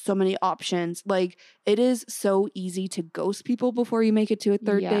disposable, so many options. Like, it is so easy to ghost people before you make it to a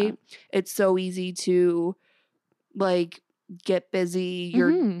third date. It's so easy to, like, get busy.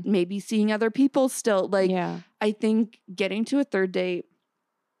 You're maybe seeing other people still. Like, I think getting to a third date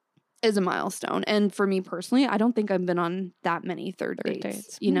is a milestone. And for me personally, I don't think I've been on that many third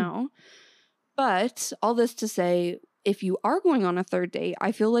dates. You know? But all this to say, if you are going on a third date,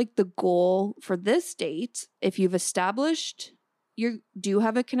 I feel like the goal for this date, if you've established you do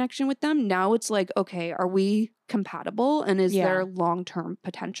have a connection with them, now it's like, okay, are we compatible? And is there long-term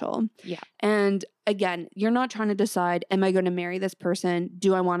potential? And again, you're not trying to decide, am I going to marry this person?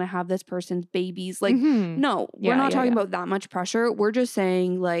 Do I want to have this person's babies? Like, no, we're not talking about that much pressure. We're just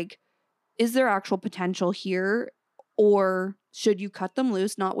saying, like, is there actual potential here? Or should you cut them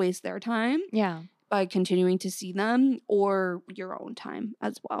loose, not waste their time? By continuing to see them, or your own time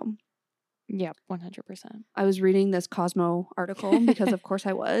as well. Yep, 100%. I was reading this Cosmo article because, of course,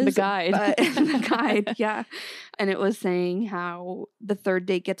 I was. The guide. The guide, yeah. And it was saying how the third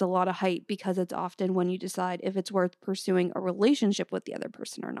date gets a lot of hype because it's often when you decide if it's worth pursuing a relationship with the other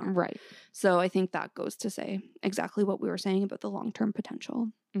person or not. Right. So I think that goes to say exactly what we were saying about the long-term potential.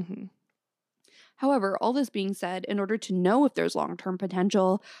 However, all this being said, in order to know if there's long-term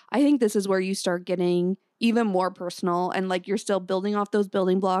potential, I think this is where you start getting even more personal, and like you're still building off those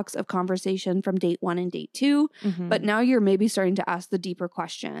building blocks of conversation from date 1 and date 2, but now you're maybe starting to ask the deeper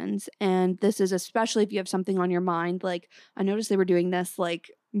questions. And this is especially if you have something on your mind, like, I noticed they were doing this,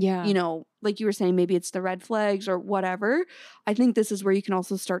 like, you know, like you were saying, maybe it's the red flags or whatever. I think this is where you can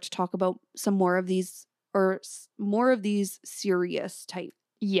also start to talk about some more of these, or more of these serious type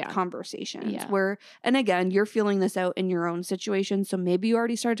conversations where, and again, you're feeling this out in your own situation. So maybe you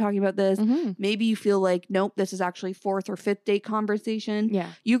already started talking about this. Maybe you feel like, nope, this is actually 4th or 5th date conversation.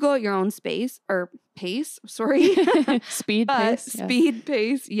 You go at your own pace, speed pace. Speed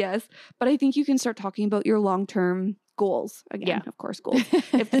pace, yes. But I think you can start talking about your long-term goals. Again, of course, goals.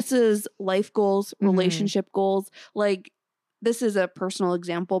 If this is life goals, relationship goals, like, this is a personal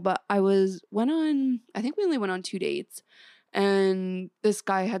example, but I think we only went on 2 dates. And this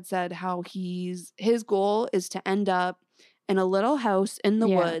guy had said how his goal is to end up in a little house in the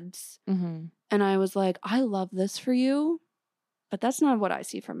woods. And I was like, I love this for you, but that's not what I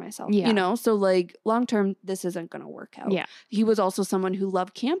see for myself. You know? So like, long term, this isn't going to work out. He was also someone who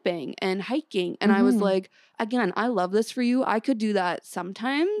loved camping and hiking. And I was like, again, I love this for you. I could do that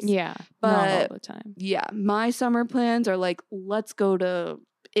sometimes. But not all the time. My summer plans are like, let's go to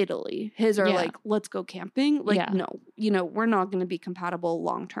Italy. His are like, let's go camping. Like, no, you know, we're not going to be compatible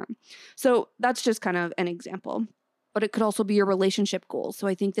long term. So that's just kind of an example. But it could also be your relationship goals. So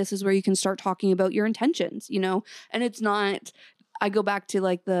I think this is where you can start talking about your intentions, you know, and it's not, I go back to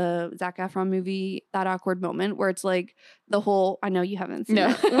like the Zac Efron movie, That Awkward Moment, where it's like the whole, I know you haven't seen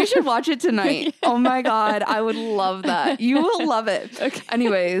it. We should watch it tonight. Oh my God. I would love that. You will love it. Okay.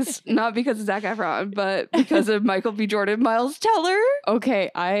 Anyways, not because of Zac Efron, but because of Michael B. Jordan, Miles Teller.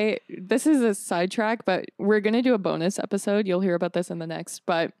 Okay. This is a sidetrack, but we're going to do a bonus episode. You'll hear about this in the next,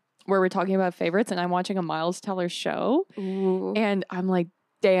 but where we're talking about favorites, and I'm watching a Miles Teller show. And I'm like,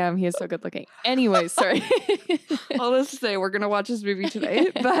 damn, he is so good looking. Anyways, sorry. All this to say, we're going to watch this movie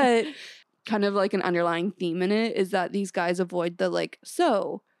tonight, but kind of like an underlying theme in it is that these guys avoid the like,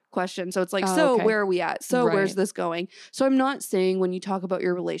 so question. So it's like, where are we at? So where's this going? So I'm not saying when you talk about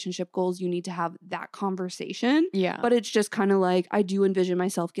your relationship goals, you need to have that conversation. But it's just kind of like, I do envision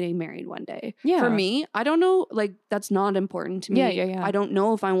myself getting married one day. For me, I don't know, like, that's not important to me. I don't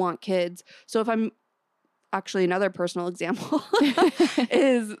know if I want kids. So if I'm, actually, another personal example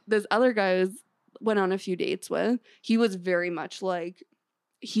is this other guy went on a few dates with. He was very much like,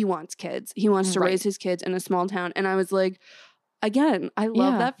 he wants kids. He wants to raise his kids in a small town. And I was like, again, I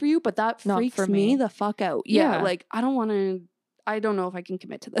love that for you, but that freaks me the fuck out. Like, I don't know if I can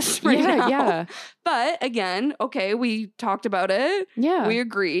commit to this right now. But again, okay, we talked about it. We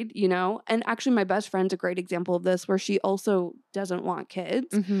agreed, you know. And actually, my best friend's a great example of this, where she also doesn't want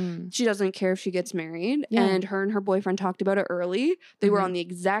kids. She doesn't care if she gets married. And her boyfriend talked about it early. They were on the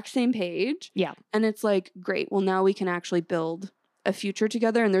exact same page. And it's like, great. Well, now we can actually build a future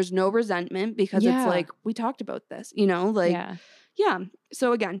together, and there's no resentment because it's like, we talked about this, you know, like,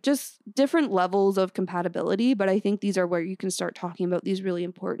 so again, just different levels of compatibility, but I think these are where you can start talking about these really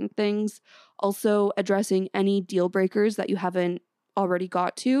important things. Also addressing any deal breakers that you haven't already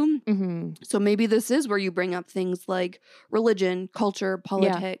got to. So maybe this is where you bring up things like religion, culture,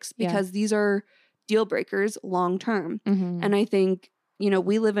 politics, because these are deal breakers long term. And I think, you know,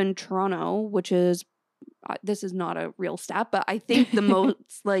 we live in Toronto, which is this is not a real stat, but I think the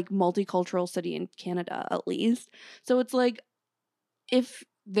most like multicultural city in Canada, at least. So it's like, if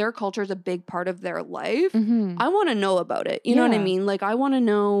their culture is a big part of their life, I want to know about it. You know what I mean? Like, I want to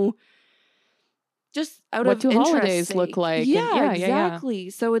know just out what of do interest holidays sake. look like? Yeah, exactly.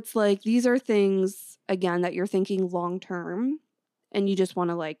 So it's like, these are things, again, that you're thinking long term, and you just want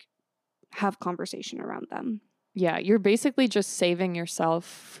to like have conversation around them. Yeah, you're basically just saving yourself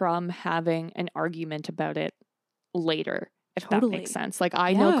from having an argument about it later, if that makes sense. Like,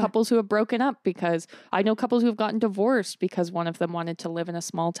 I know couples who have broken up because I know couples who have gotten divorced because one of them wanted to live in a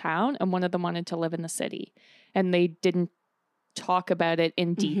small town and one of them wanted to live in the city. And they didn't talk about it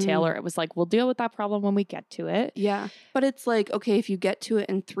in detail, or it was like, we'll deal with that problem when we get to it. Yeah. But it's like, okay, if you get to it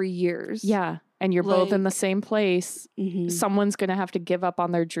in 3 years. Yeah. And you're both in the same place, someone's going to have to give up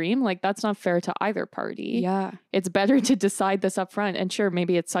on their dream. Like, that's not fair to either party. Yeah. It's better to decide this up front. And sure,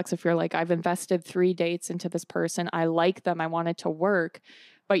 maybe it sucks if you're like, I've invested 3 dates into this person. I like them. I want it to work.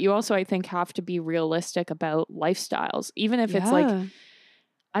 But you also, I think, have to be realistic about lifestyles. Even if it's like,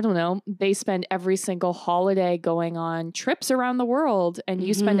 I don't know, they spend every single holiday going on trips around the world and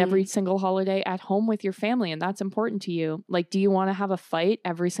you spend every single holiday at home with your family, and that's important to you. Like, do you want to have a fight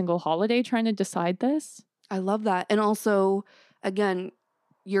every single holiday trying to decide this? I love that. And also, again,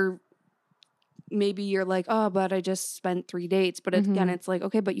 maybe you're like, oh, but I just spent 3 dates. But again, it's like,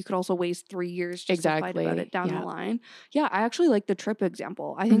 okay, but you could also waste 3 years just to fight about it down the line. Yeah, I actually like the trip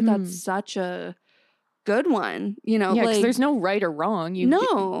example. I think that's such a good one, you know. Yeah, like, there's no right or wrong.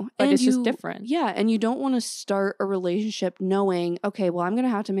 But it's just different. Yeah, and you don't want to start a relationship knowing, okay, well, I'm going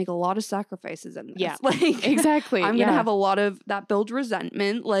to have to make a lot of sacrifices in this. Yeah, like, exactly. I'm going to have a lot of that builds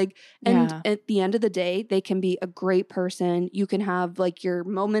resentment. Like, and at the end of the day, they can be a great person. You can have like your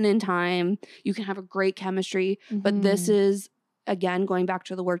moment in time. You can have a great chemistry. But this is, again, going back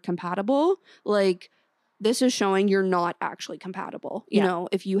to the word compatible. Like, this is showing you're not actually compatible. You know,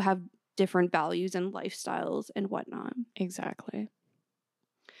 if you have different values and lifestyles and whatnot. Exactly.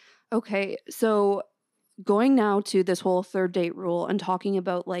 Okay, so going now to this whole 3rd date rule and talking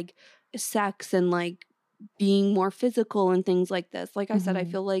about like sex and like being more physical and things like this. Like I said, I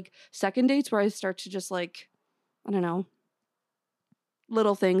feel like 2nd dates where I start to just like, I don't know,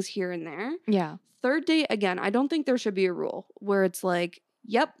 little things here and there. Yeah. 3rd date, again, I don't think there should be a rule where it's like,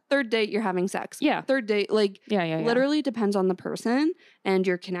 yep, 3rd date, you're having sex. Yeah. 3rd date, like, literally depends on the person and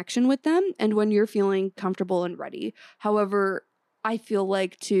your connection with them and when you're feeling comfortable and ready. However, I feel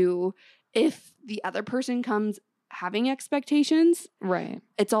like too, if the other person comes having expectations, right,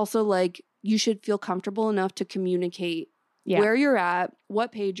 it's also like you should feel comfortable enough to communicate where you're at,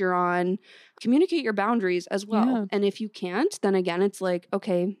 what page you're on, communicate your boundaries as well. Yeah. And if you can't, then again, it's like,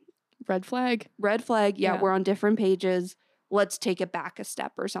 okay, red flag. Yeah, we're on different pages. Let's take it back a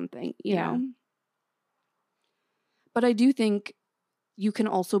step or something, you know? But I do think you can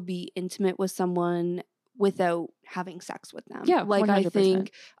also be intimate with someone without having sex with them. Yeah, like 100%. I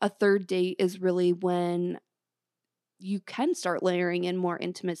think a 3rd date is really when you can start layering in more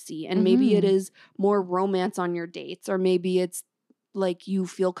intimacy, and maybe it is more romance on your dates, or maybe it's like you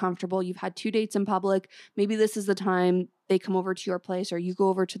feel comfortable. You've had 2 dates in public. Maybe this is the time they come over to your place or you go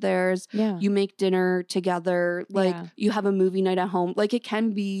over to theirs. Yeah. You make dinner together. Like you have a movie night at home. Like it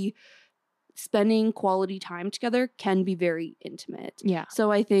can be, spending quality time together can be very intimate. Yeah.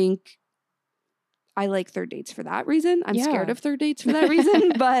 So I think I like 3rd dates for that reason. I'm scared of 3rd dates for that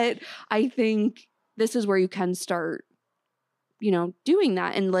reason. But I think this is where you can start, you know, doing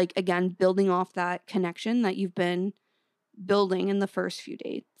that. And like, again, building off that connection that you've been building in the first few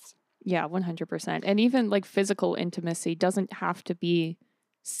dates. Yeah, 100%. And even like physical intimacy doesn't have to be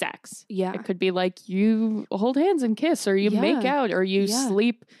sex. Yeah. It could be like you hold hands and kiss, or you make out, or you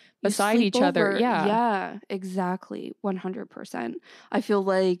sleep beside each other. Yeah. Yeah, exactly. 100%. I feel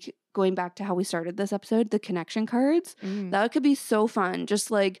like going back to how we started this episode, the connection cards, that could be so fun. Just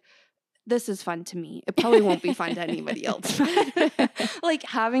like, this is fun to me. It probably won't be fun to anybody else. Like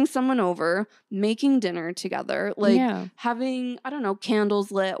having someone over, making dinner together, like having, I don't know,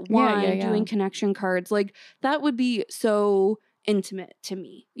 candles lit, wine, doing connection cards. Like that would be so intimate to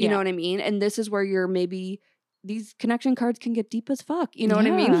me. You know what I mean? And this is where you're maybe, these connection cards can get deep as fuck. You know what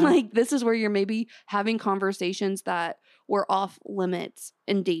I mean? Like this is where you're maybe having conversations that were off limits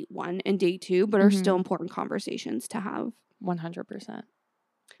in date 1 and date 2, but are still important conversations to have. 100%.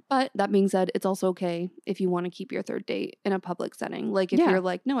 But that being said, it's also okay if you want to keep your 3rd date in a public setting. Like if you're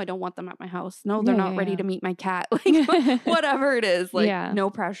like, no, I don't want them at my house. No, they're not ready to meet my cat. Like whatever it is, like no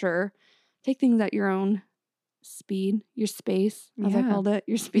pressure. Take things at your own speed, your space, as I called it,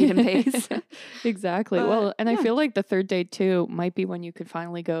 your speed and pace. Exactly. But, well, and I feel like the 3rd date too might be when you could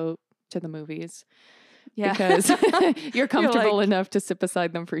finally go to the movies. Yeah. because you're comfortable like- enough to sit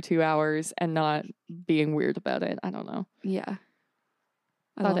beside them for 2 hours and not being weird about it. I don't know. Yeah.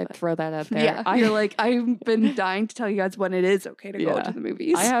 I Thought love I'd it. throw that out there. Yeah. You're like, I've been dying to tell you guys when it is okay to go Yeah. to the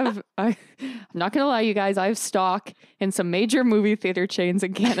movies. I'm not going to lie, you guys, I have stock in some major movie theater chains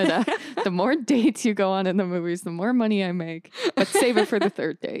in Canada. The more dates you go on in the movies, the more money I make. But save it for the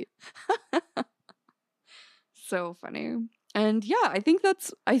third date. So funny. And yeah, I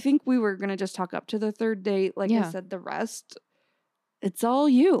think we were going to just talk up to the third date. Like Yeah. I said, the rest, it's all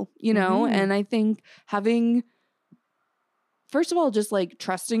you know? Mhm. And I think having, first of all, just like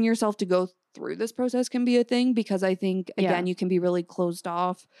trusting yourself to go through this process can be a thing, because I think, again, you can be really closed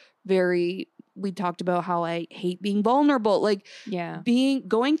off. We talked about how I hate being vulnerable. Like Yeah.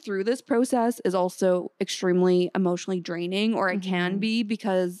 going through this process is also extremely emotionally draining, or it can Mhm. be,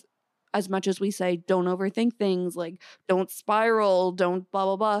 because as much as we say, don't overthink things, like don't spiral, don't blah,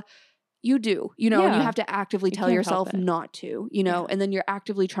 blah, blah, you do, and you Yeah. have to actively You tell can't help yourself it. not to, Yeah. and then you're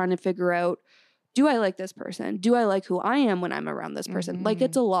actively trying to figure out, do I like this person? Do I like who I am when I'm around this person? Like,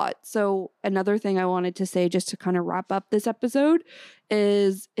 it's a lot. So another thing I wanted to say, just to kind of wrap up this episode,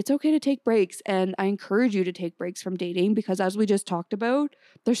 is it's okay to take breaks. And I encourage you to take breaks from dating, because as we just talked about,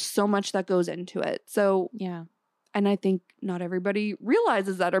 there's so much that goes into it. So, Yeah. and I think not everybody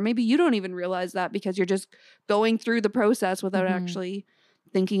realizes that, or maybe you don't even realize that because you're just going through the process without Mhm. actually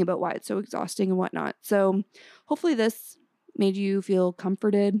thinking about why it's so exhausting and whatnot. So hopefully this made you feel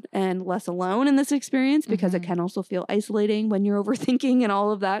comforted and less alone in this experience, because it Mhm. can also feel isolating when you're overthinking and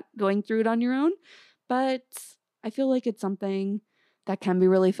all of that, going through it on your own. But I feel like it's something that can be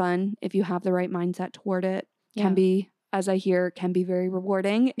really fun if you have the right mindset toward it. Yeah. Can be, as I hear, can be very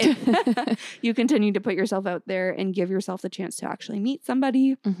rewarding if you continue to put yourself out there and give yourself the chance to actually meet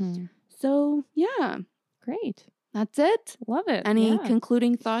somebody. Mhm. So yeah, Great. that's it. Love it. Any Yeah.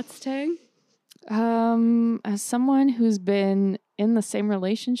 concluding thoughts, Tay? As someone who's been in the same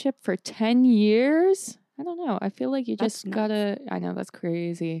relationship for 10 years, I don't know. I feel like you That's just gotta, I know that's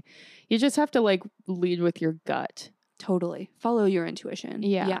crazy. You just have to like lead with your gut. Totally. Follow your intuition.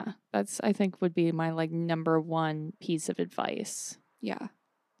 Yeah. That's, I think, would be my like number one piece of advice. Yeah.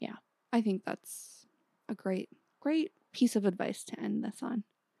 Yeah. I think that's a great piece of advice to end this on.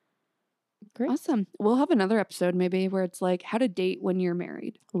 Great. Awesome. We'll have another episode maybe where it's like how to date when you're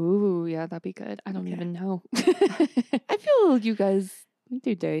married. Ooh, yeah, that'd be good. I don't Okay. even know. I feel you guys, We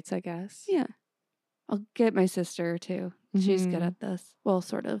do dates, I guess. yeah. I'll get my sister too. She's good Mhm. at this. Well,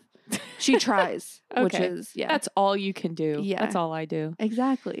 sort of. She tries, which Okay. is, yeah. That's all you can do. Yeah. That's all I do.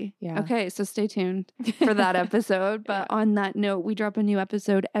 Exactly. Yeah. Okay, so stay tuned for that episode. But on that note, we drop a new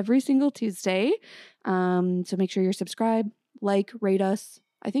episode every single Tuesday. So make sure you're subscribed, like, rate us.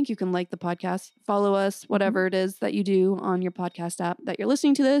 I think you can like the podcast, follow us, whatever it is that you do on your podcast app that you're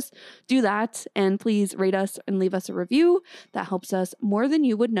listening to this. Do that, and please rate us and leave us a review. That helps us more than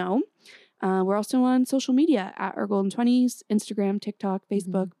you would know. We're also on social media at Our Golden 20s, Instagram, TikTok,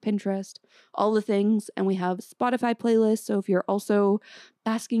 Facebook, Pinterest, all the things. And we have Spotify playlists. So if you're also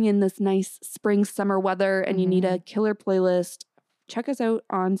basking in this nice spring, summer weather and you need a killer playlist, check us out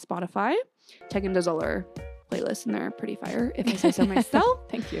on Spotify. Tegan does all our playlists and they're pretty fire, if I say so myself.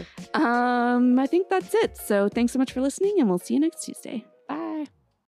 Thank you. I think that's it. So thanks so much for listening, and we'll see you next Tuesday.